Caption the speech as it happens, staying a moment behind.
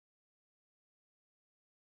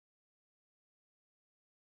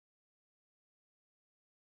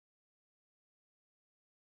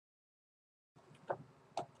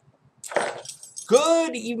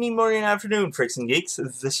Good evening, morning, afternoon, freaks and geeks.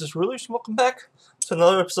 This is Railuge, and welcome back to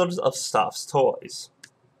another episode of Stauf's Toys.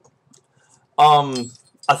 I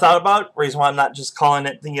thought about it, reason why I'm not just calling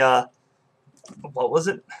it the, what was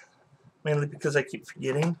it? Mainly because I keep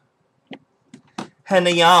forgetting.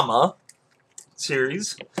 Hanayama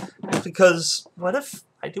series. Because, what if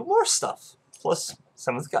I do more stuff? Plus,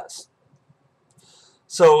 some of the guys.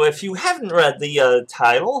 So, if you haven't read the,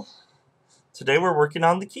 title, today we're working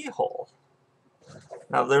on the Keyhole.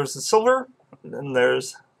 Now there's the silver, and then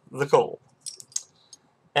there's the gold.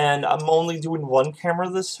 And I'm only doing one camera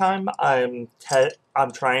this time. I'm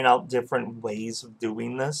trying out different ways of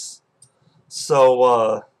doing this.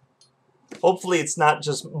 So, hopefully it's not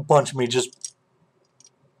just a bunch of me just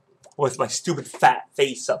with my stupid fat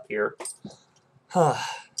face up here.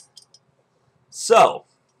 So,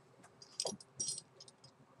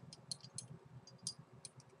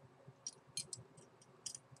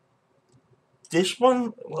 this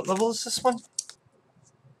one, what level is this one?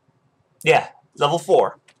 Yeah, level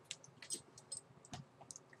 4.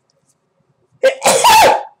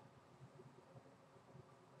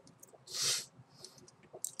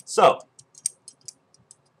 So,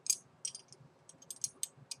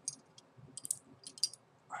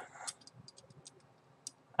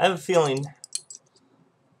 I have a feeling,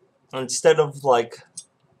 instead of like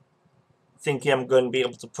thinking I'm going to be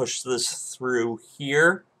able to push this through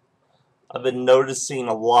here, I've been noticing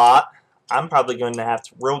a lot. I'm probably going to have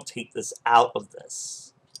to rotate this out of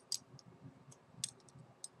this.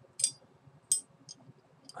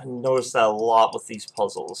 I noticed that a lot with these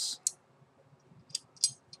puzzles.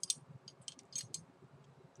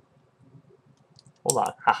 Hold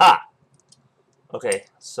on. Haha! Okay,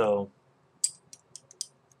 so...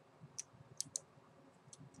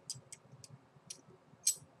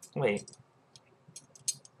 Wait.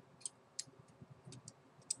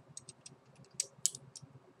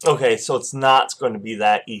 Okay, so it's not going to be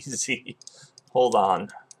that easy. Hold on.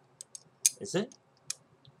 Is it?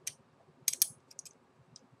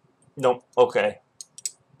 Nope. Okay.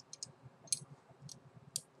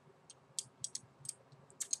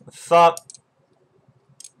 I thought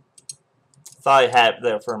I had it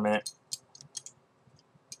there for a minute.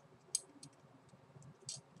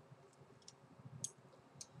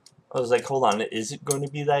 I was like, hold on, is it going to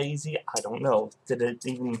be that easy? I don't know. Did it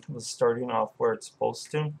even was starting off where it's supposed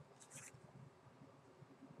to?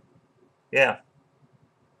 Yeah.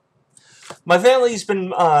 My family's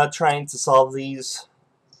been trying to solve these.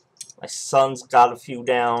 My son's got a few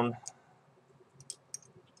down.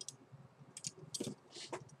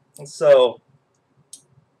 So,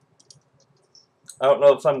 I don't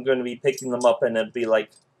know if I'm going to be picking them up and it'd be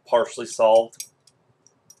like partially solved.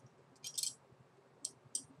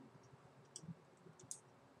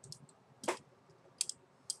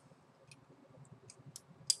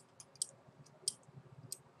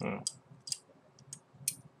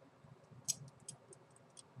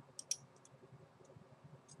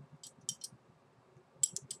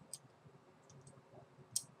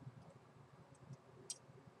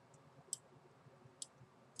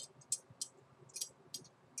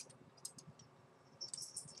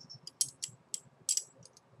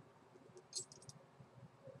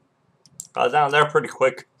 Got down there pretty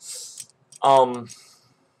quick.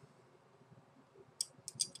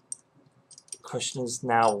 Question is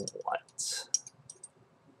now what?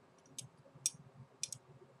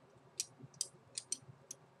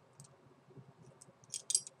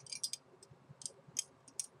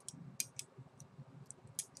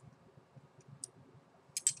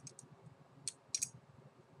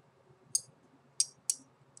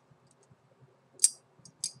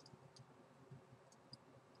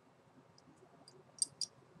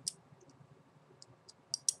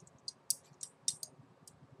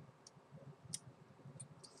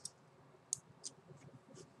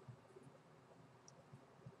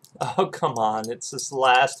 Oh, come on. It's this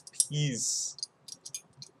last piece.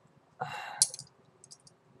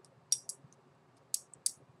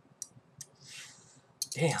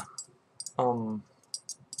 Damn.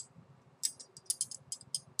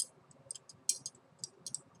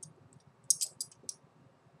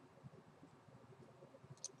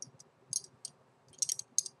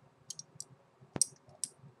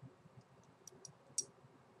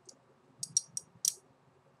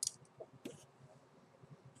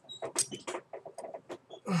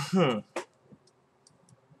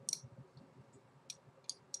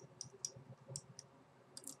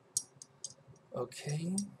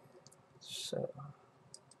 Okay. So...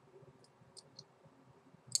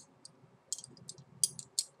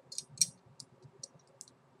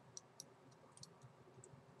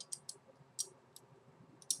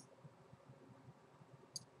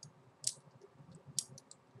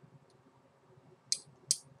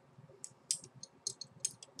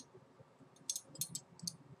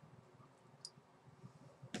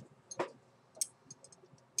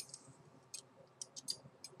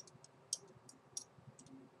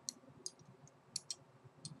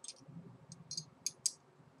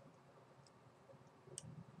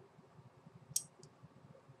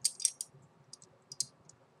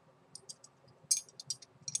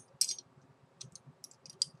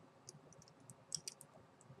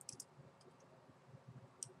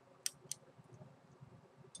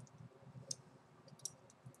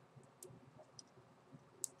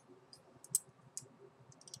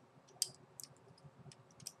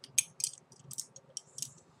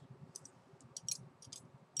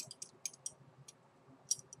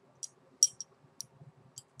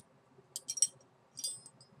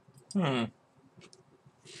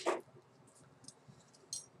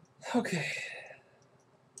 Okay.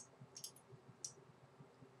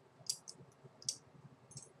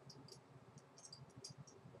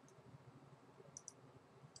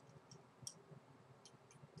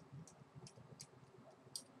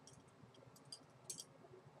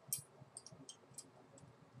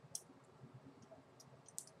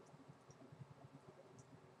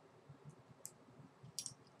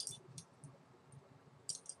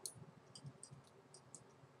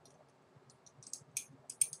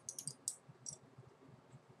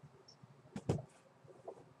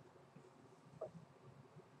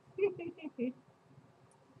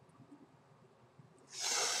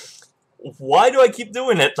 Why do I keep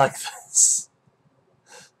doing it like this?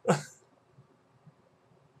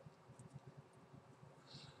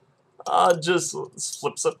 Just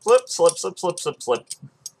slip, slip, slip, slip, slip, slip, slip, slip.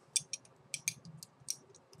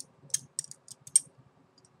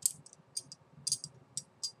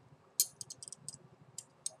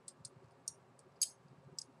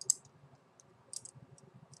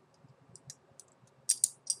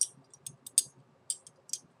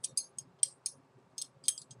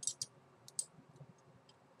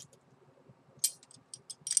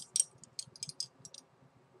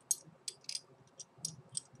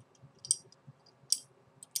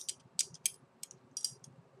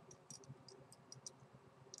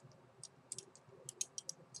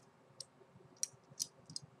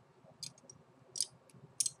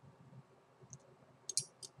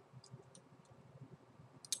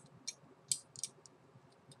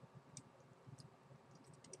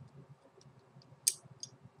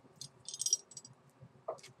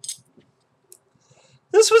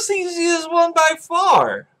 This was the easiest one by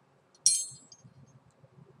far.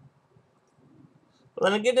 But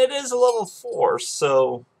then again, it is a level 4,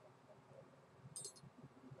 so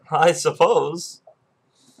I suppose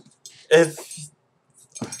if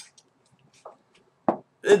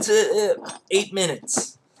it's 8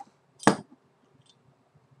 minutes.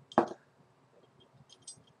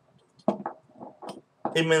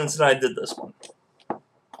 8 minutes and I did this one.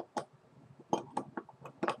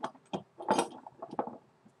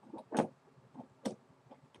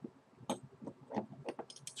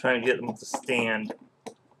 Trying to get them to stand.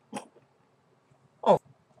 Oh.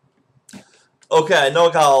 Okay, I know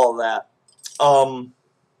I got all of that.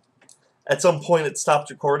 At some point it stopped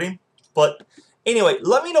recording. But anyway,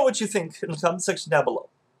 let me know what you think in the comment section down below.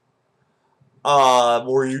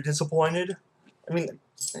 Were you disappointed? I mean,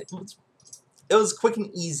 it was quick and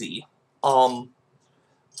easy. I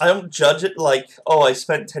don't judge it like, oh, I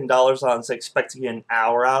spent $10 on it, so I expect to get an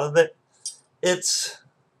hour out of it. It's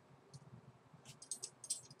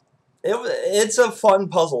a fun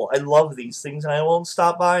puzzle. I love these things, and I won't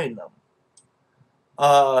stop buying them.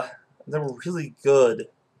 They're really good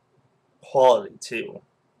quality, too.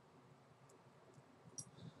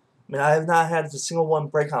 I mean, I have not had a single one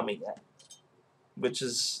break on me yet, which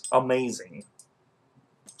is amazing.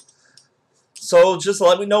 So just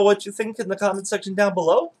let me know what you think in the comment section down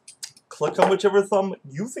below. Click on whichever thumb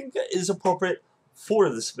you think is appropriate for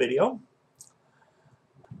this video.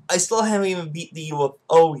 I still haven't even beat the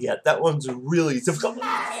UFO yet. That one's really difficult.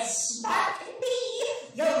 That is not me.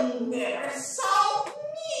 You'll never solve